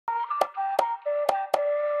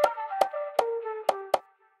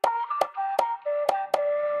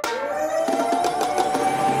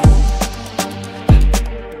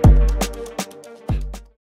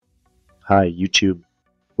Hi YouTube,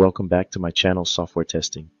 welcome back to my channel Software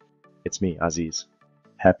Testing. It's me, Aziz.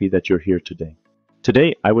 Happy that you're here today.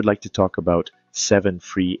 Today I would like to talk about 7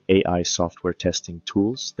 free AI software testing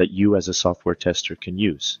tools that you as a software tester can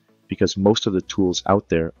use, because most of the tools out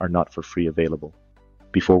there are not for free available.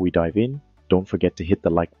 Before we dive in, don't forget to hit the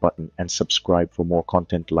like button and subscribe for more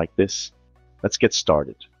content like this. Let's get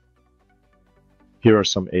started. Here are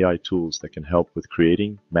some AI tools that can help with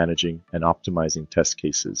creating, managing, and optimizing test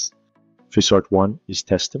cases. FISART1 is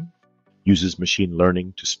Testim, uses machine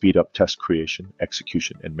learning to speed up test creation,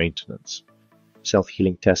 execution, and maintenance.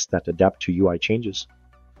 Self-healing tests that adapt to UI changes.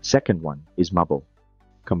 Second one is Mabel,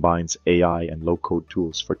 combines AI and low-code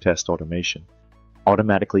tools for test automation.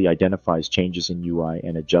 Automatically identifies changes in UI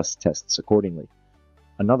and adjusts tests accordingly.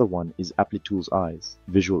 Another one is Applitools Eyes,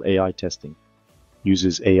 visual AI testing.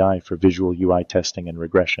 Uses AI for visual UI testing and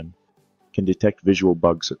regression. Can detect visual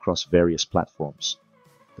bugs across various platforms.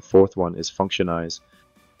 The fourth one is Functionize,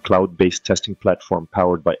 cloud-based testing platform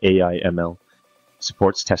powered by AI ML.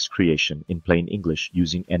 Supports test creation in plain English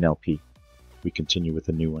using NLP. We continue with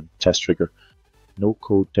a new one, Test Trigger,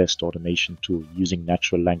 no-code test automation tool using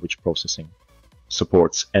natural language processing.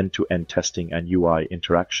 Supports end-to-end testing and UI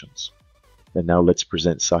interactions. And now let's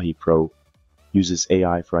present Sahi Pro. Uses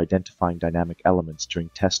AI for identifying dynamic elements during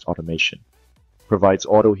test automation. Provides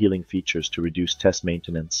auto-healing features to reduce test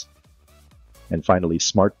maintenance. And finally,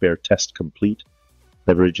 SmartBear Test Complete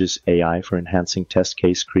leverages AI for enhancing test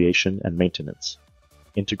case creation and maintenance.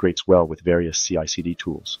 Integrates well with various CI/CD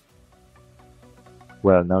tools.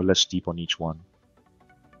 Well, now let's deep on each one.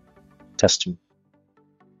 Testim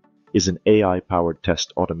is an AI-powered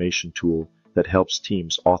test automation tool that helps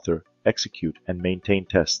teams author, execute, and maintain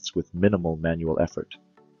tests with minimal manual effort.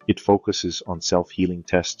 It focuses on self-healing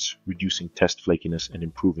tests, reducing test flakiness and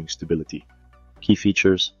improving stability. Key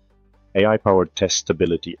features: AI-powered test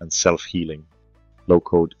stability and self-healing,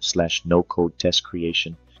 low-code/no-code test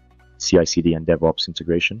creation, CI/CD and DevOps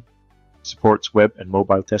integration, supports web and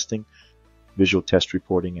mobile testing, visual test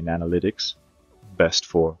reporting and analytics. Best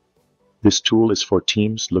for. This tool is for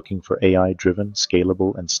teams looking for AI-driven,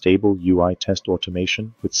 scalable, and stable UI test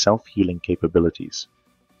automation with self-healing capabilities.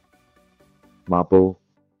 Mabel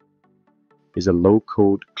is a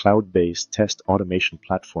low-code, cloud-based test automation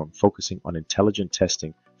platform focusing on intelligent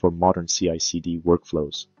testing for modern CI/CD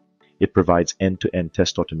workflows. It provides end-to-end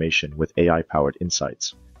test automation with AI-powered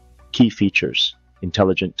insights. Key features: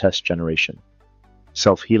 intelligent test generation,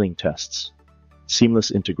 self-healing tests, seamless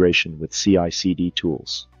integration with CI/CD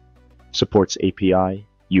tools, supports API,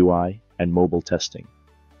 UI, and mobile testing,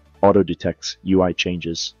 auto-detects UI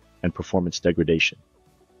changes and performance degradation.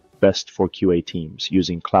 Best for QA teams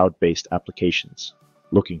using cloud-based applications,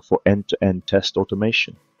 looking for end-to-end test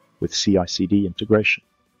automation with CI/CD integration.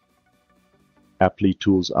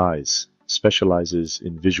 Applitools Eyes specializes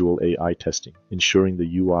in visual AI testing, ensuring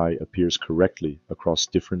the UI appears correctly across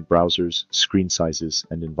different browsers, screen sizes,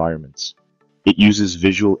 and environments. It uses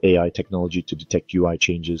visual AI technology to detect UI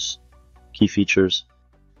changes. Key features: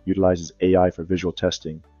 utilizes AI for visual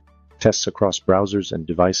testing, tests across browsers and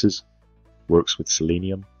devices, works with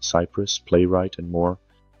Selenium, Cypress, Playwright, and more,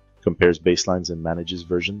 compares baselines and manages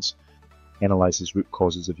versions, analyzes root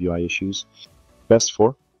causes of UI issues. Best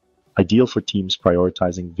for. Ideal for teams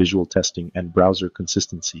prioritizing visual testing and browser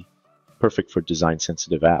consistency. Perfect for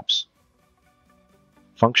design-sensitive apps.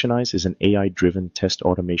 Functionize is an AI-driven test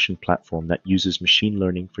automation platform that uses machine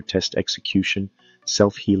learning for test execution,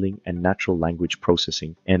 self-healing, and natural language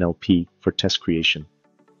processing, NLP, for test creation.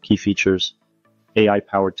 Key features: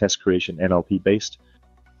 AI-powered test creation, NLP-based,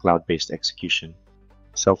 cloud-based execution,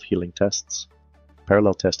 self-healing tests,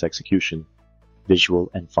 parallel test execution, visual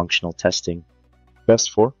and functional testing.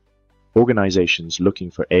 Best for organizations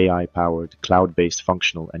looking for AI-powered, cloud-based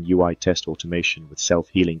functional and UI test automation with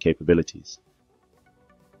self-healing capabilities.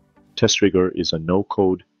 Test Trigger is a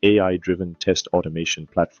no-code, AI-driven test automation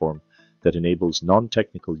platform that enables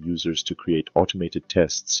non-technical users to create automated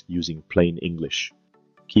tests using plain English.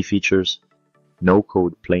 Key features: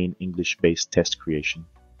 no-code, plain English-based test creation,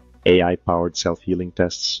 AI-powered self-healing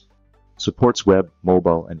tests, supports web,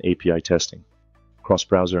 mobile, and API testing,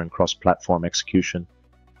 cross-browser and cross-platform execution,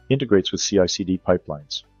 integrates with CI/CD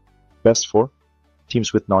pipelines. Best for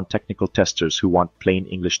teams with non-technical testers who want plain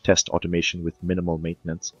English test automation with minimal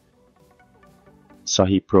maintenance.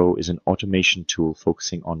 Sahi Pro is an automation tool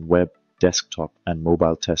focusing on web, desktop, and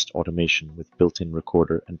mobile test automation with built-in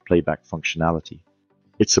recorder and playback functionality.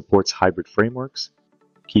 It supports hybrid frameworks.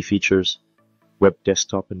 Key features: web,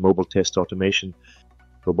 desktop, and mobile test automation,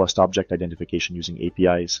 robust object identification using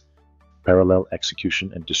APIs, parallel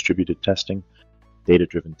execution and distributed testing,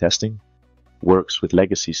 data-driven testing, Works with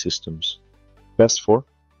legacy systems. Best for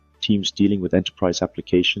teams dealing with enterprise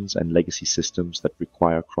applications and legacy systems that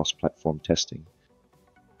require cross-platform testing.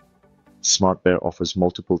 SmartBear offers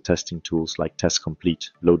multiple testing tools like Test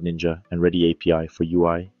Complete, Load Ninja, and Ready API for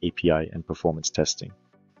UI, API, and performance testing.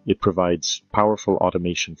 It provides powerful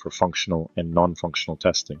automation for functional and non-functional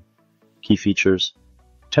testing. Key features: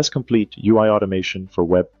 Test Complete UI automation for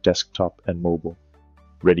web, desktop, and mobile.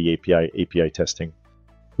 Ready API testing.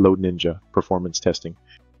 Load Ninja performance testing.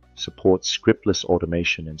 Supports scriptless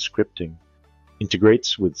automation and scripting.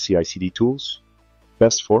 Integrates with CI/CD tools.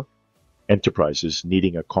 Best for enterprises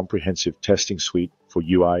needing a comprehensive testing suite for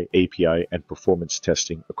UI, API, and performance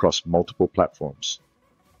testing across multiple platforms.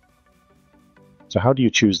 So how do you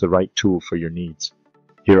choose the right tool for your needs?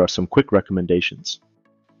 Here are some quick recommendations.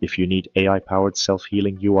 If you need AI-powered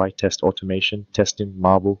self-healing UI test automation, Testim,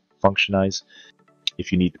 Marble, Functionize.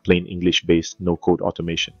 If you need plain English-based no-code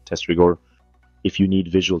automation, Test Rigor. If you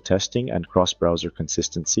need visual testing and cross-browser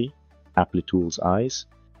consistency, Applitools Eyes.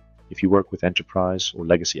 If you work with enterprise or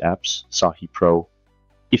legacy apps, Sahi Pro.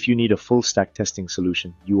 If you need a full-stack testing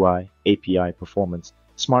solution, UI, API, performance,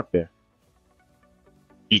 SmartBear.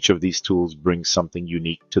 Each of these tools brings something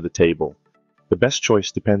unique to the table. The best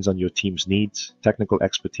choice depends on your team's needs, technical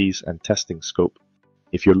expertise, and testing scope.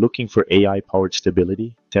 If you're looking for AI-powered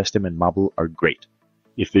stability, Testim and Marble are great.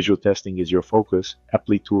 If visual testing is your focus,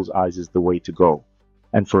 Applitools Eyes is the way to go.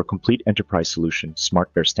 And for a complete enterprise solution,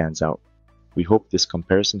 SmartBear stands out. We hope this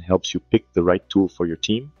comparison helps you pick the right tool for your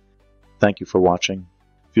team. Thank you for watching.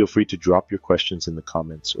 Feel free to drop your questions in the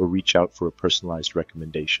comments or reach out for a personalized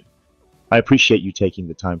recommendation. I appreciate you taking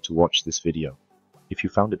the time to watch this video. If you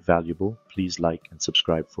found it valuable, please like and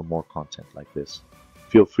subscribe for more content like this.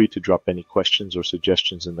 Feel free to drop any questions or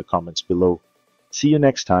suggestions in the comments below. See you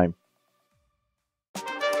next time.